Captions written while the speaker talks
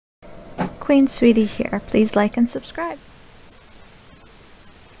Queen Sweetie here. Please like and subscribe.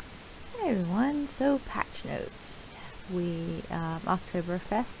 Hey everyone, so patch notes.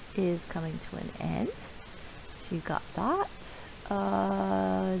 Oktoberfest is coming to an end. So you got that.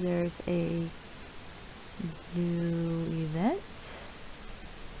 There's a new event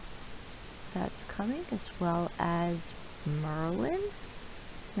that's coming, as well as Merlin.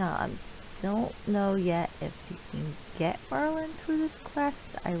 Now, I don't know yet if you can get Merlin through this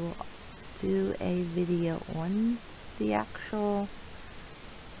quest. I will do a video on the actual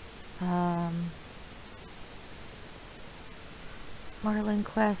Merlin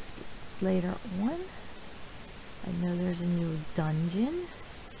quest later on. I know there's a new dungeon,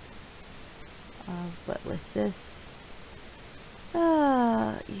 but with this,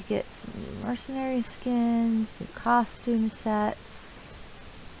 you get some new mercenary skins, new costume sets.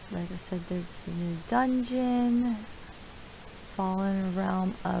 Like I said, there's a new dungeon, Fallen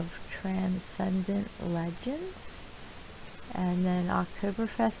Realm of Transcendent Legends. And then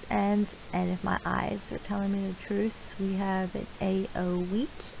Oktoberfest ends, and if my eyes are telling me the truth, we have an AO week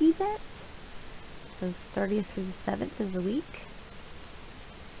event. So the 30th through the 7th is a week.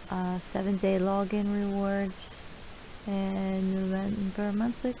 7-day login rewards, and November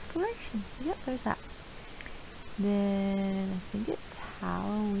monthly exploration. So yep, there's that. Then I think it's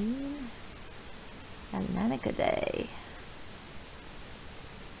Halloween and Lanica Day.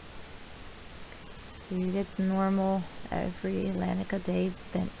 So you get the normal every Lanica Day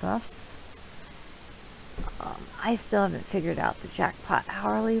event buffs. I still haven't figured out the jackpot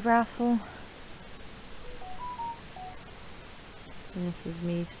hourly raffle. And this is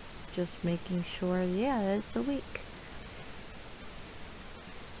me just making sure, yeah, that it's a week.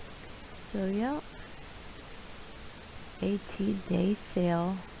 So yeah, AT day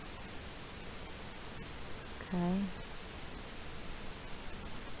sale. Okay.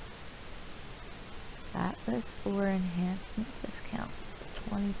 Atlas or enhancement discount,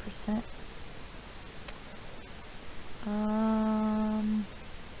 20%.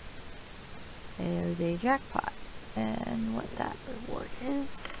 AO day jackpot, and what that reward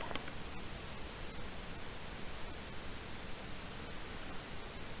is.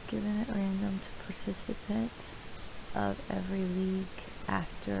 Given at random to participants of every league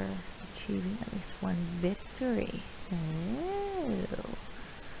after achieving at least one victory. Oh.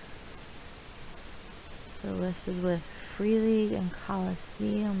 So this is with Free League and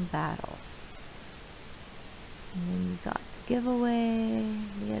Coliseum battles. And then you got the giveaway.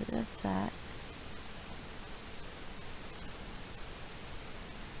 Yeah, that's that.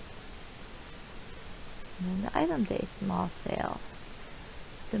 And then the item day small sale.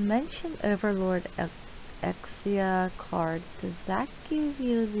 Dimension Overlord Exia card. Does that give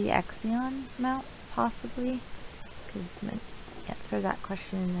you the Exion mount, possibly? Could answer that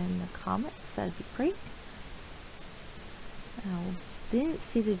question in the comments. That'd be great. I didn't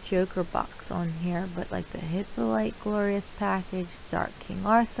see the Joker box on here, but like the Hippolyte Glorious package, Dark King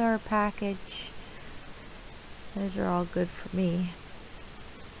Arthur package, those are all good for me.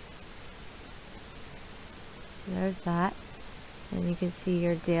 So there's that. And you can see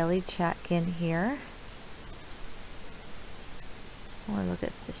your daily check-in here. I want to look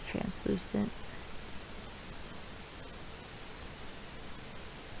at this translucent.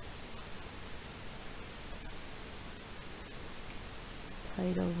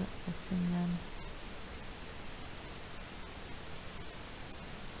 Title missing them.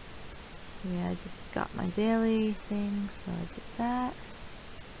 Yeah, I just got my daily thing, so I did that.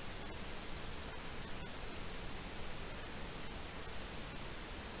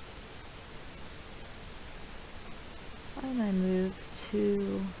 And I moved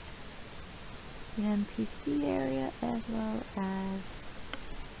to the NPC area, as well as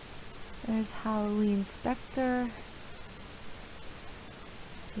there's Halloween Spectre.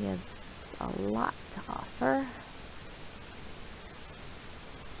 He has a lot to offer.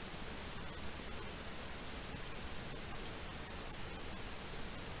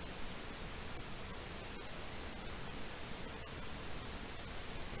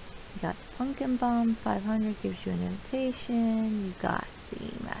 You got Pumpkin Bomb 500, gives you an invitation. You got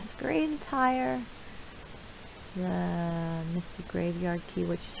the Masquerade attire, the Mystic Graveyard Key,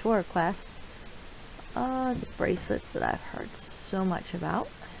 which is for a quest. The bracelets that I've heard so much about,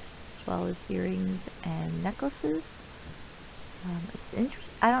 as well as earrings and necklaces. It's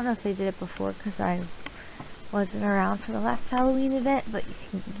interesting. I don't know if they did it before because I wasn't around for the last Halloween event, but you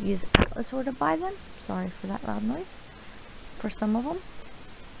can use Atlas Ore to buy them. Sorry for that loud noise. For some of them,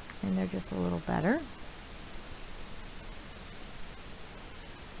 and they're just a little better.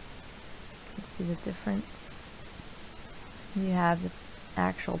 You can see the difference. You have the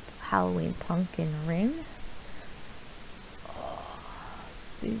actual Halloween pumpkin ring.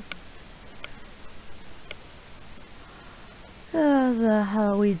 The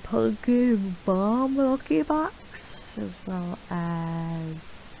Halloween pumpkin bomb lucky box, as well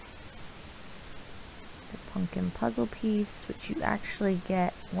as the pumpkin puzzle piece, which you actually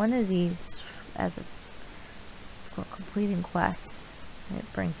get one of these as a for completing quests.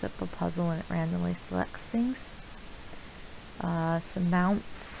 It brings up a puzzle and it randomly selects things. Some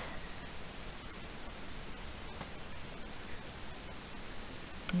mounts.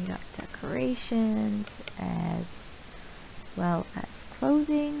 You got decorations as well as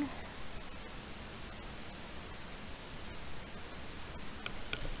clothing.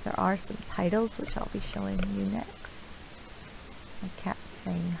 There are some titles which I'll be showing you next. My cat's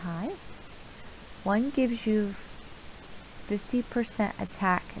saying hi. One gives you 50%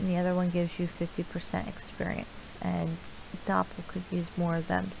 attack and the other one gives you 50% experience, and Doppel could use more of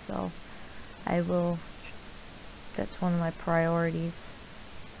them, so that's one of my priorities.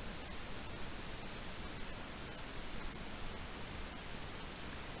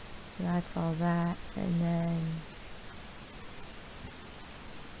 So that's all that, and then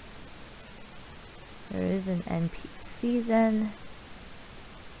there is an NPC then.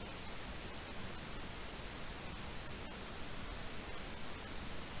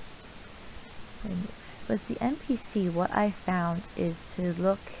 And with the NPC, what I found is to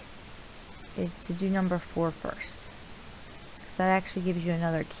do number 4 first. Because that actually gives you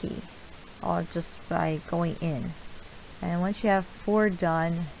another key, all just by going in. And once you have 4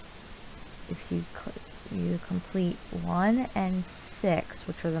 done, if you complete 1 and 6,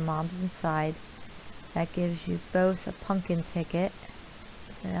 which are the mobs inside, that gives you both a pumpkin ticket,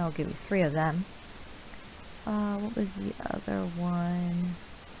 and that'll give you 3 of them. What was the other one?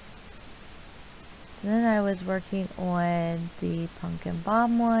 So then I was working on the pumpkin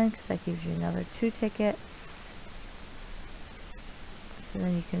bomb one, because that gives you another 2 tickets. So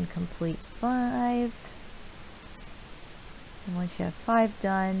then you can complete 5. And once you have 5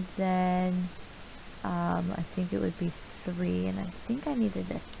 done, then I think it would be 3, and I think I needed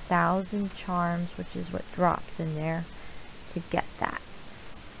 1,000 charms, which is what drops in there, to get that.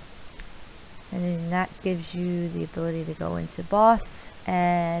 And then that gives you the ability to go into boss,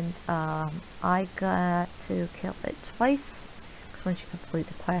 and I got to kill it twice, because once you complete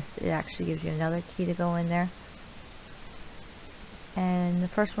the quest, it actually gives you another key to go in there. And the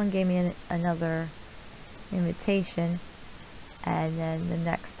first one gave me another invitation, and then the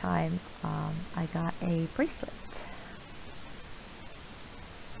next time I got a bracelet.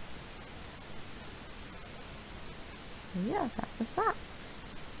 So yeah, that was that.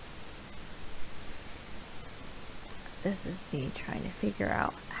 This is me trying to figure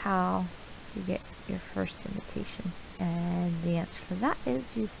out how you get your first invitation, and the answer to that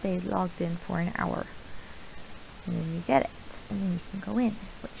is you stay logged in for an hour, and then you get it, and then you can go in,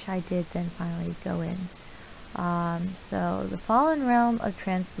 which I did then finally go in. So the Fallen Realm of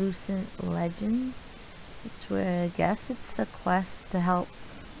Translucent Legend, it's where I guess it's a quest to help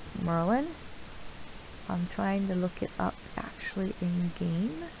Merlin. I'm trying to look it up actually in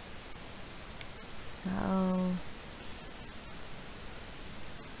game. So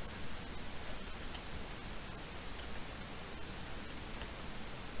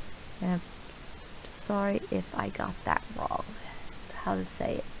and I'm sorry if I got that wrong, how to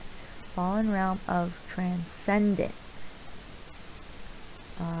say it. Fallen Realm of Transcendent.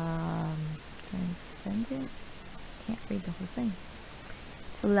 Transcendent? Can't read the whole thing.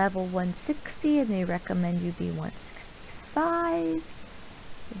 It's a level 160 and they recommend you be 165.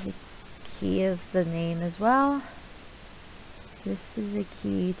 The key is the name as well. This is a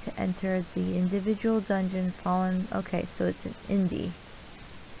key to enter the individual dungeon Fallen. Okay, so it's an indie.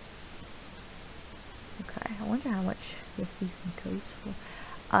 Okay, I wonder how much this even goes for.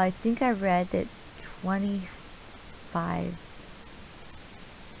 I think I read that it's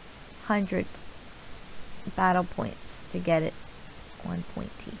 2,500 battle points to get it 1 point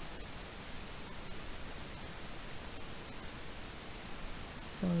T.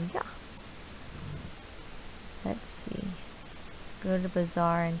 So yeah. Let's see. Let's go to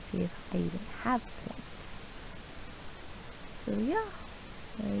Bazaar and see if I even have points. So yeah.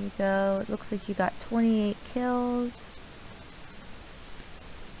 There you go. It looks like you got 28 kills.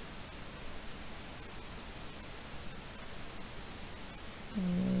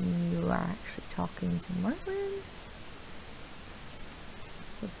 And you are actually talking to Merlin.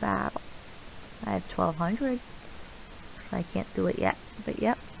 It's a battle. I have 1,200. So I can't do it yet. But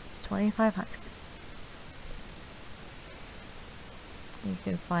yep, it's 2,500. You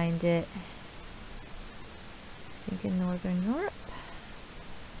can find it, I think, in Northern Europe.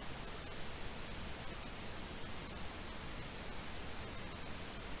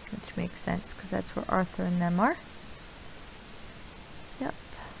 which makes sense because that's where Arthur and them are. Yep.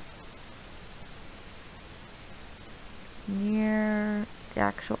 It's near the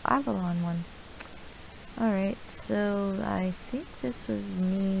actual Avalon one. Alright, so I think this was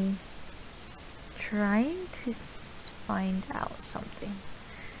me trying to find out something,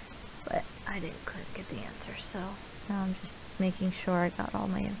 but I couldn't get the answer, so now I'm just making sure I got all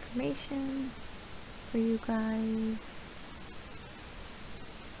my information for you guys.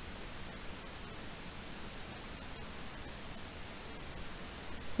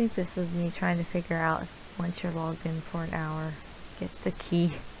 I think this is me trying to figure out if once you're logged in for an hour, get the key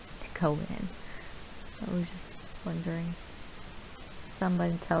to go in. I was just wondering.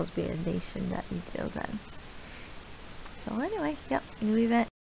 Somebody tells me a nation that he deals in. So anyway, yep, new event.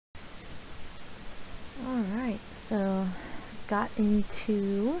 Alright, so got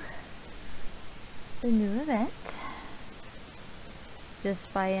into the new event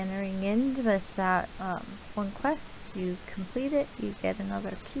just by entering in with that one quest. You complete it, you get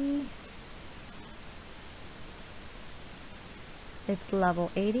another key. It's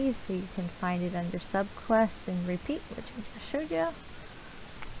level 80, so you can find it under subquests and repeat, which I just showed you.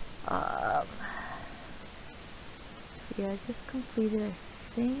 So yeah, I just completed, I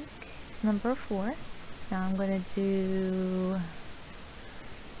think, number 4. Now I'm gonna do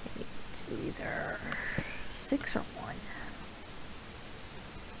either 6 or 1.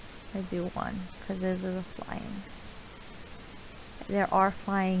 I do 1 because those are the flying. There are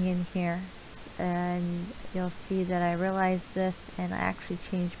flying in here, and you'll see that I realized this, and I actually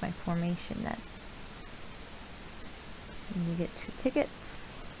changed my formation then. And you get 2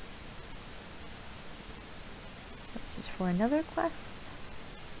 tickets, which is for another quest.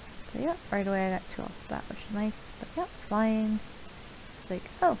 But yep, right away I got 2 off the bat, which is nice. But yep, flying. It's like,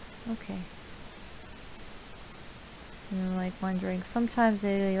 oh, okay. And I'm like wondering, sometimes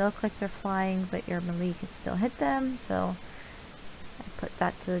they look like they're flying, but your melee can still hit them, so I put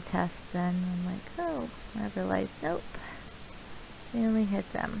that to the test, and I'm like, oh, I realized, nope, they only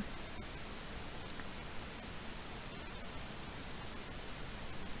hit them.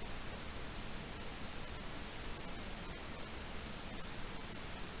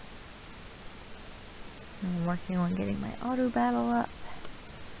 I'm working on getting my auto battle up.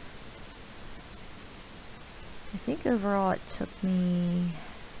 I think overall it took me,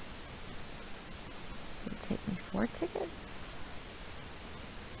 did it take me 4 tickets?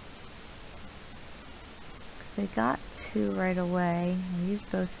 Because I got 2 right away, I used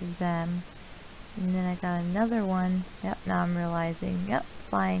both of them, and then I got another one. Yep, now I'm realizing, yep,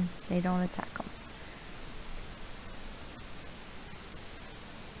 flying, they don't attack them.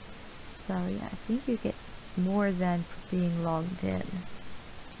 So yeah, I think you get more than for being logged in.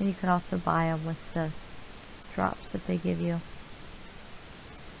 And you can also buy them with the drops that they give you.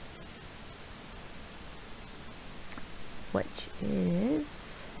 Which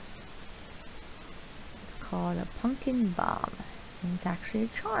is, it's called a pumpkin bomb. And it's actually a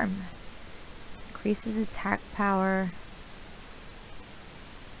charm. Increases attack power.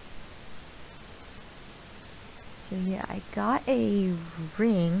 So yeah, I got a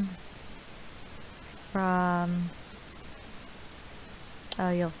ring from,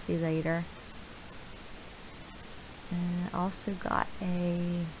 oh, you'll see later. And I also got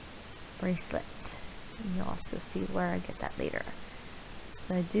a bracelet. You'll also see where I get that later.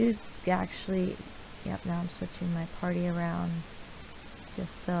 So I do actually, yep, now I'm switching my party around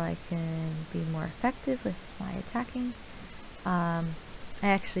just so I can be more effective with my attacking. I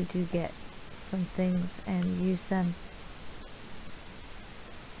actually do get some things and use them.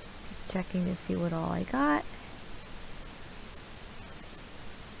 Just checking to see what all I got.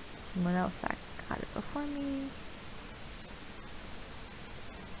 Someone else got it before me.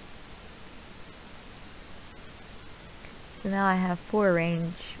 So now I have 4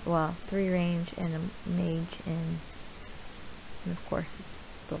 range, well, 3 range and a mage, and of course it's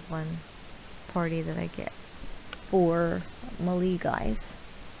the one party that I get 4 melee guys.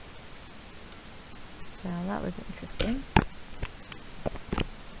 So that was interesting.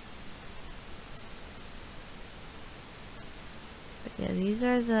 But yeah, these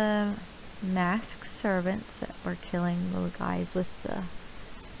are the masked servants that were killing little guys with the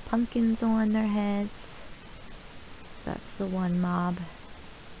pumpkins on their heads. So that's the one mob.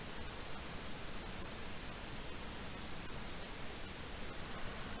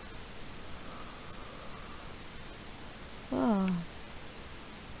 Oh.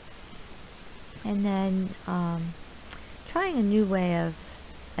 And then trying a new way of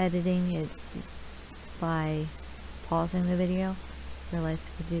editing is by pausing the video. Realized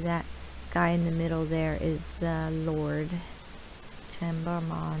I could do that. Guy in the middle there is the Lord, which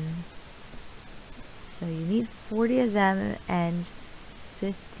Chamberlain. So you need 40 of them and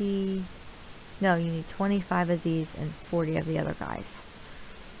 50... No, you need 25 of these and 40 of the other guys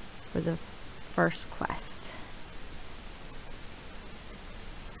for the first quest.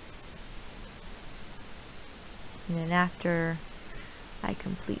 And then after I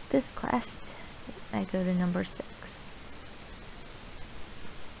complete this quest, I go to number 6.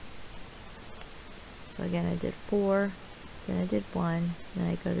 So again, I did 4, then I did 1, then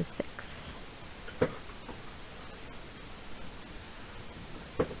I go to 6.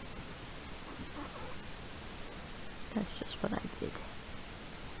 That's just what I did.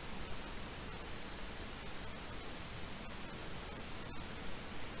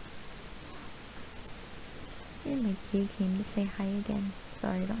 And my Q came to say hi again.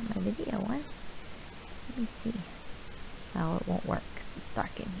 Sorry, I don't have my video on. Let me see. Oh, it won't work because it's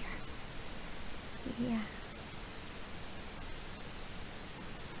dark in here. Yeah.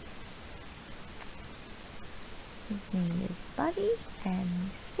 His name is Buddy, and I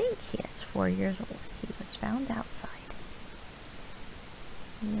think he is 4 years old. He was found outside.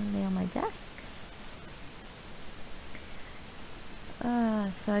 Lay on my desk.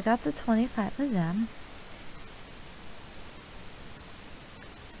 So I got the 25 of them.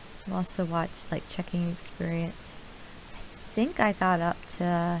 I'm also checking experience. I think I got up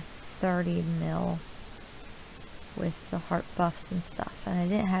to 30 mil with the heart buffs and stuff, and I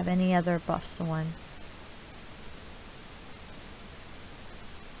didn't have any other buffs on.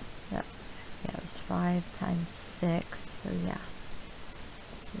 Yep. Yeah, it was 5 times 6, so yeah.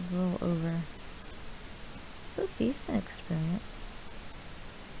 So it was a little over. So decent experience.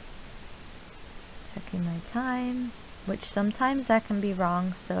 Checking my time, which sometimes that can be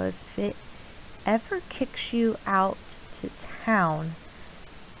wrong, so if it ever kicks you out to town,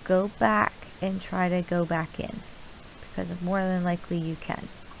 go back and try to go back in, because more than likely you can.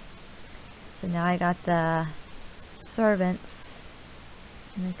 So now I got the servants.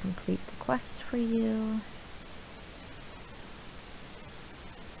 I'm going to complete the quest for you.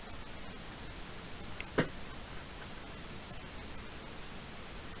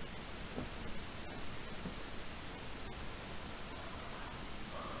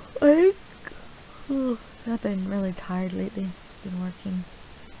 I've been really tired lately. Been working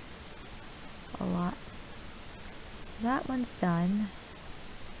a lot. So that one's done.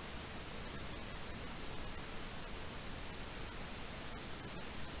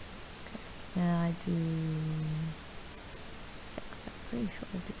 Okay. Now I do 6. I'm pretty sure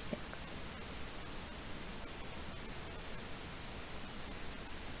I do 6.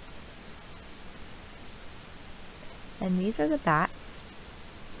 And these are the bats.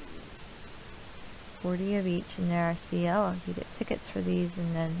 40 of each, and there I see, oh, you get tickets for these,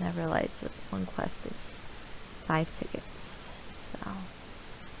 and then I realized with one quest is 5 tickets. So,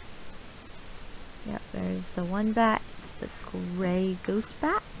 yep, there's the one bat, it's the gray ghost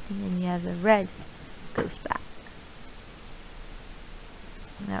bat, and then you have the red ghost bat.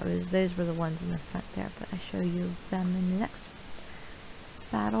 And those were the ones in the front there, but I show you them in the next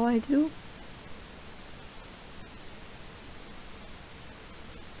battle I do.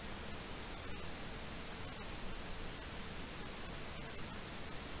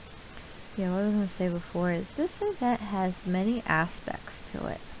 Yeah, what I was going to say before is this event has many aspects to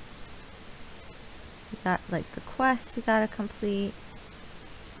it. You got like the quests you gotta complete,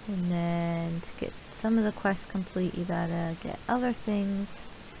 and then to get some of the quests complete you gotta get other things,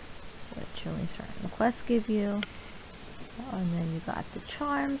 which only certain quests give you. And then you got the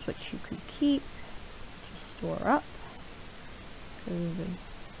charms, which you could keep to store up, because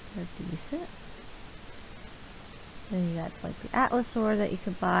they're decent. Then you got like the Atlas ore that you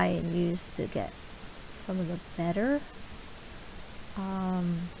could buy and use to get some of the better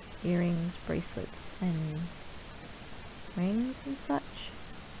earrings, bracelets, and rings and such.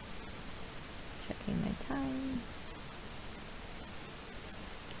 Checking my time.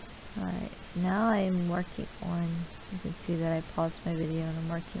 Alright, so now I'm working on, you can see that I paused my video and I'm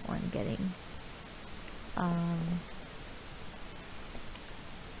working on getting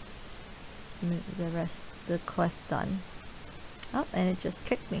the quest done. Oh, and it just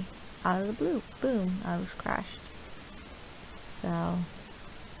kicked me out of the blue. Boom, I was crashed. So,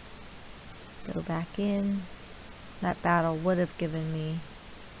 go back in. That battle would have given me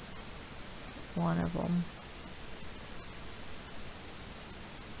one of them.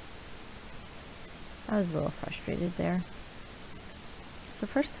 I was a little frustrated there. It's the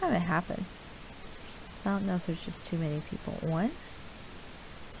first time it happened. So I don't know if there's just too many people on.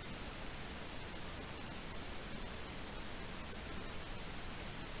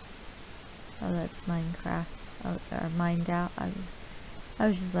 Oh, that's Minecraft. Oh, or Mined Out. I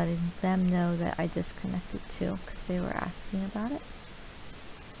was just letting them know that I disconnected too, because they were asking about it.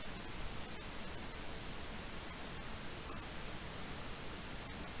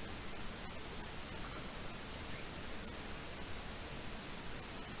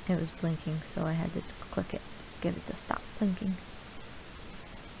 It was blinking, so I had to click it, get it to stop blinking.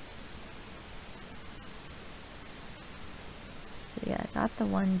 So yeah, I got the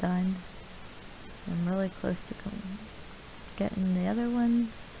one done. I'm really close to getting the other ones.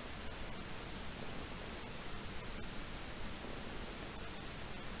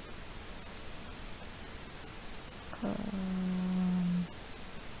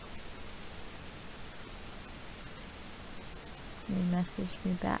 They messaged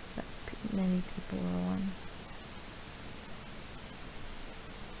me back that many people were on.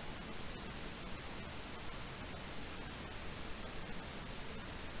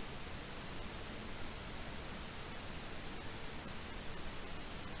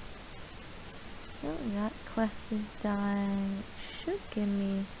 So that quest is done. It should give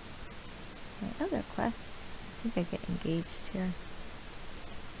me my other quest. I think I get engaged here.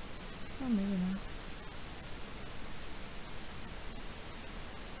 Oh, maybe not.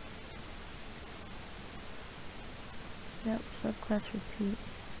 Yep, subquest repeat.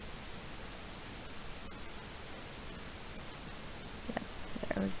 Yep,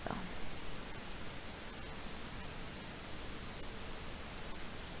 there we go.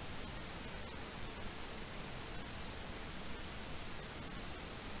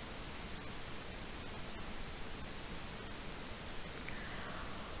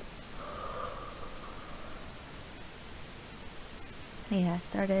 Yeah,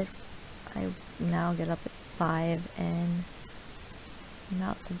 I now get up at 5 and I'm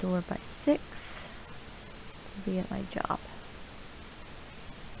out the door by 6 to be at my job.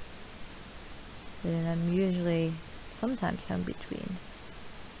 And I'm usually sometimes home between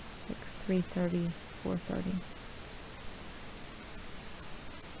like 3:30, 4:30.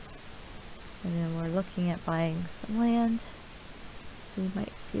 And then we're looking at buying some land. So you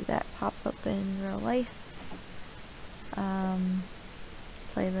might see that pop up in real life.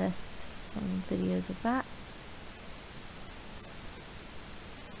 Playlist, some videos of that.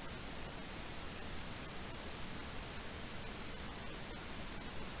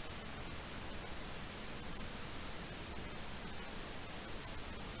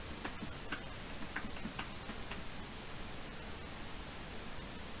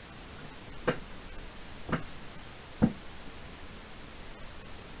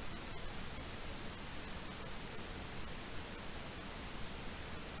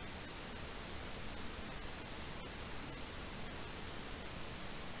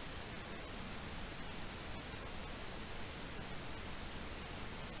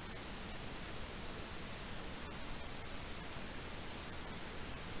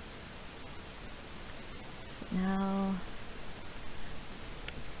 Now,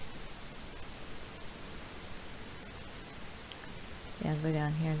 yeah, I'll go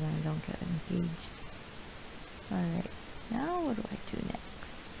down here then I don't get engaged. Alright, so now what do I do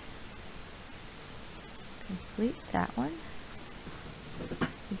next? Complete that one.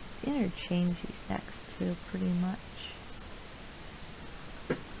 Interchange these next two pretty much.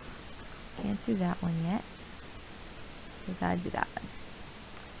 Can't do that one yet. We gotta do that one.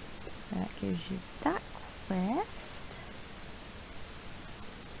 That gives you that quest.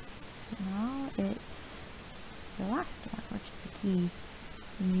 So now it's the last one, which is the key.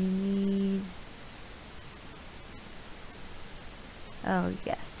 And you need... oh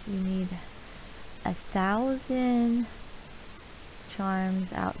yes, you need 1,000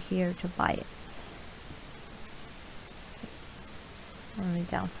 charms out here to buy it. Only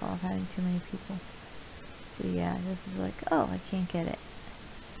downfall of having too many people. So yeah, this is like, oh, I can't get it.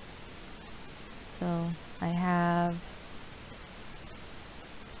 So I have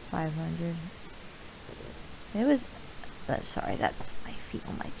 500. It was, sorry, that's my feet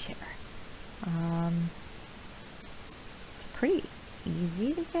on my chair. It's pretty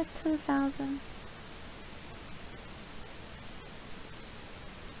easy to get to 1,000.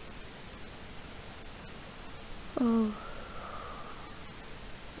 Oh.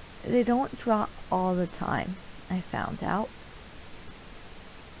 They don't drop all the time, I found out.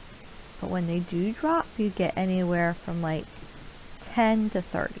 But when they do drop, you get anywhere from like 10 to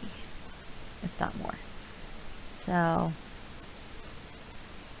 30, if not more. So,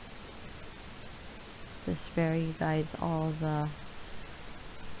 to spare you guys all the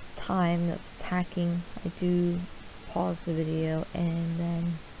time of tacking, I do pause the video and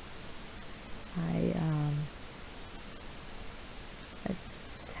then I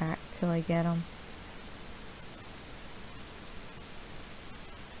attack till I get them.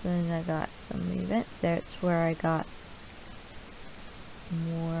 Then I got some event. That's where I got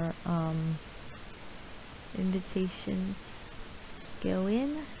more invitations go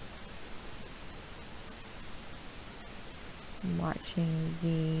in. I'm watching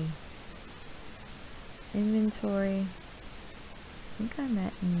the inventory. I think I'm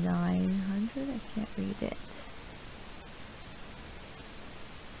at 900. I can't read it.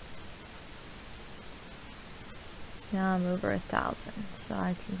 Now I'm over 1,000, so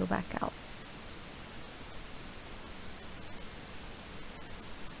I can go back out.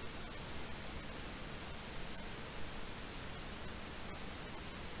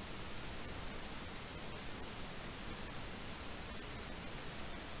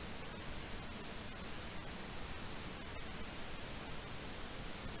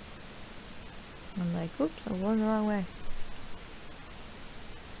 I'm like, oops, I'm going the wrong way.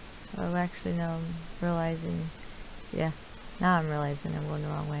 Oh, actually, no, I'm realizing, yeah, now I'm realizing I'm going the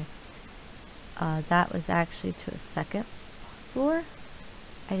wrong way. That was actually to a second floor.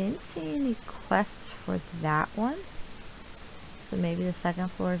 I didn't see any quests for that one. So maybe the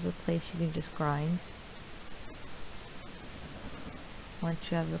second floor is a place you can just grind once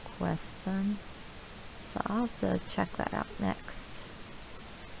you have the quest done. So I'll have to check that out next.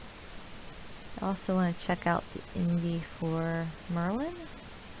 I also want to check out the indie for Merlin.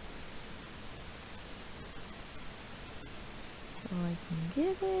 So I can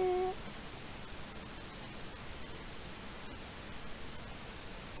get it.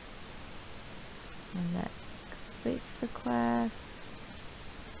 And that completes the quest,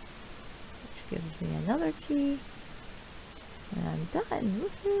 which gives me another key. And I'm done.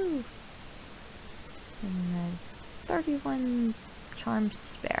 Woohoo! And I have 31 charms to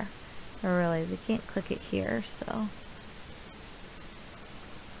spare. Or really, they can't click it here, so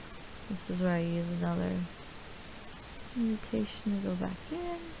this is where I use another invitation to go back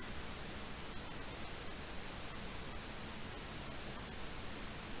in.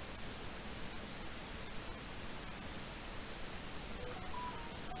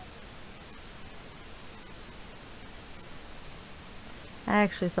 I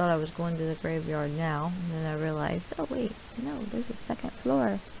actually thought I was going to the graveyard now, and then I realized, oh wait, no, there's a second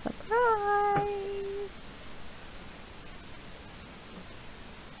floor. Surprise!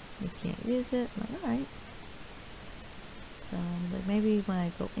 You can't use it. I'm like, alright. So, like, maybe when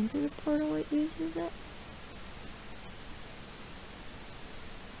I go into the portal it uses it?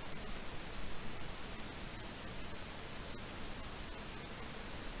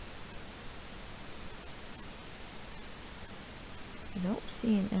 I don't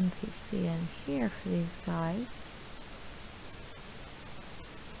see an NPC in here for these guys.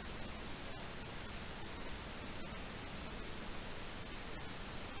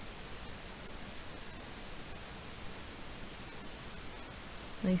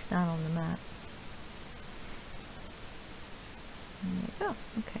 At least not on the map. And I'm like, oh,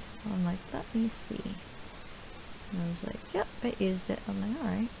 okay. Well, I'm like, let me see. And I was like, yep, I used it. I'm like,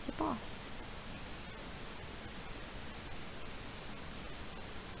 alright, it's a boss.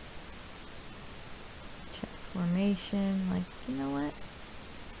 Formation, like, you know what?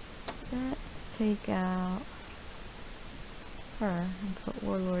 Let's take out her and put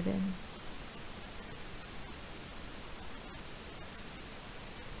Warlord in.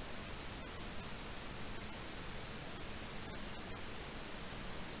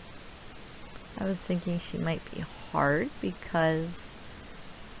 I was thinking she might be hard because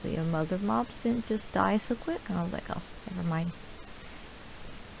the mother mobs didn't just die so quick, and I was like, oh, never mind.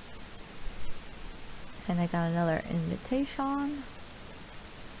 And I got another invitation.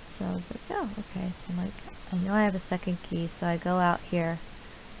 So I was like, oh, okay. So I'm like, I know I have a second key, so I go out here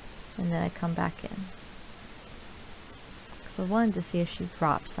and then I come back in. So I wanted to see if she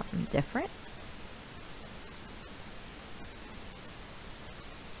dropped something different.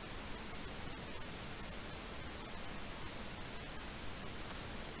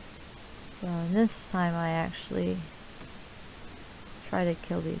 So this time I actually try to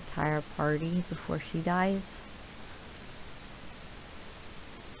kill the entire party before she dies.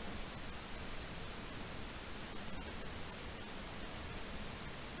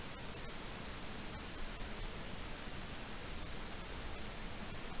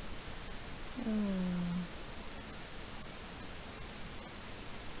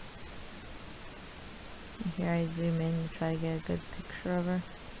 Here I zoom in to try to get a good picture of her.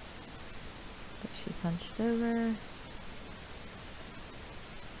 But she's hunched over.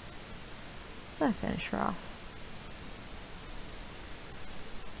 So I finish her off.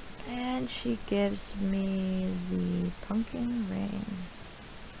 And she gives me the pumpkin ring.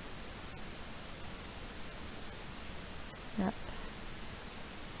 Yep.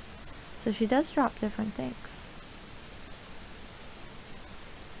 So she does drop different things.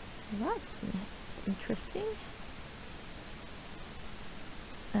 Well, that's interesting.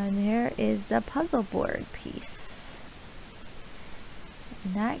 And here is the puzzle board piece.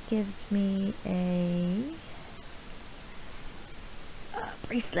 And that gives me a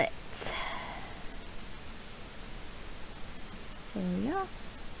bracelet. So yeah.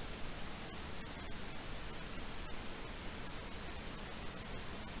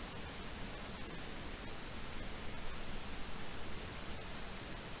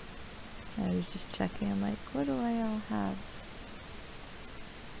 I was just checking, I'm like, what do I all have?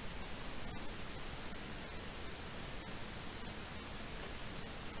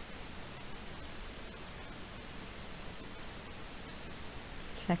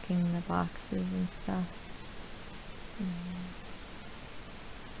 Checking the boxes and stuff.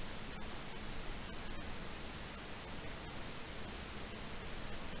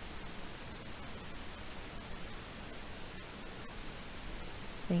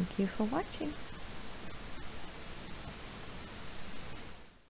 Thank you for watching.